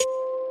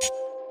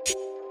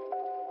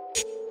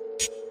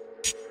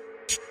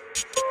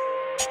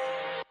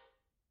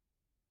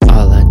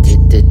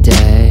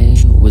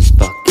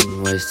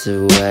face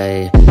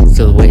away.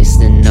 Still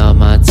wasting all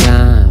my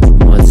time,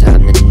 more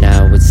time than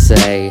I would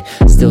say.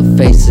 Still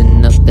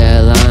facing up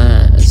that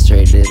line,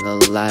 straight in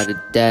the light of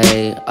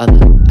day.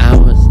 Other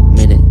hours,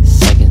 minutes,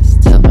 seconds,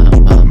 tell my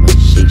mama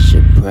she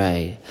should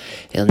pray.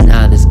 Hell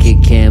nah, this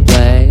kid can't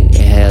play.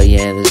 Hell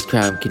yeah, this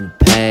crime can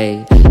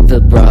pay.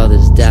 The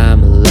brothers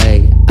diamond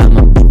late,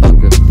 I'ma fuck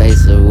her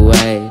face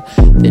away.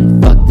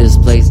 Then fuck this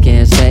place,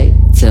 can't stay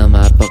till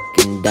my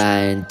fucking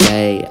dying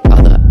day.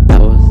 All the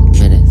hours,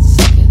 minutes,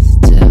 seconds,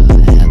 till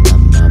hell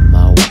I'm on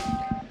my way.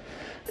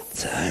 A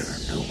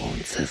tyrant who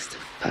won't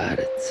testify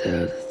to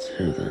tell the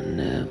truth, I'll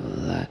never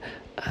lie.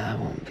 I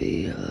won't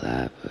be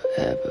alive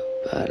forever,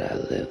 but I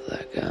live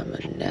like I'ma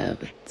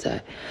never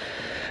die.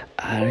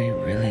 I ain't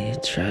really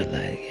tried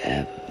like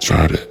ever.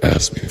 Try to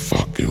ask me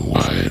fucking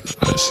why, and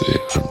I say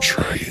I'm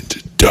trying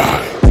to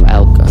die.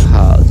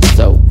 Alcohol,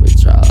 dope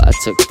withdrawal, I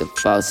took the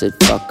fall, said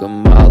fuck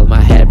 'em all.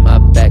 I had my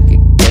back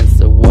against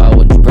the wall.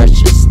 When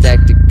pressure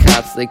stacked, the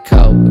cops they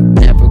called. We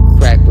never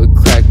cracked, we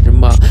cracked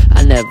them all.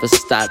 I never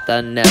stopped,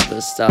 I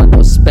never stalled. No,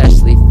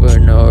 especially for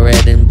no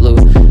red and blue.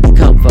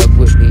 Come fuck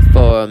with me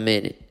for a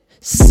minute,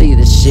 see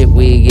the shit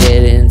we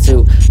get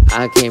into.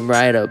 I came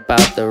right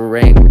about the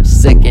ringer,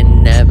 sick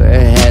and never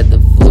had the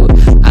flu.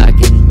 I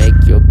can make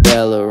your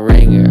bell a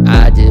ringer,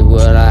 I did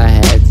what I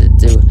had to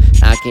do.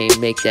 I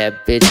can't make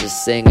that bitch a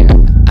singer,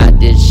 I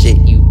did shit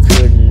you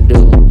couldn't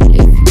do.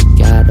 If you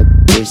got a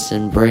bitch,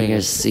 then bring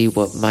her, see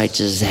what might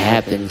just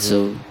happen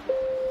to.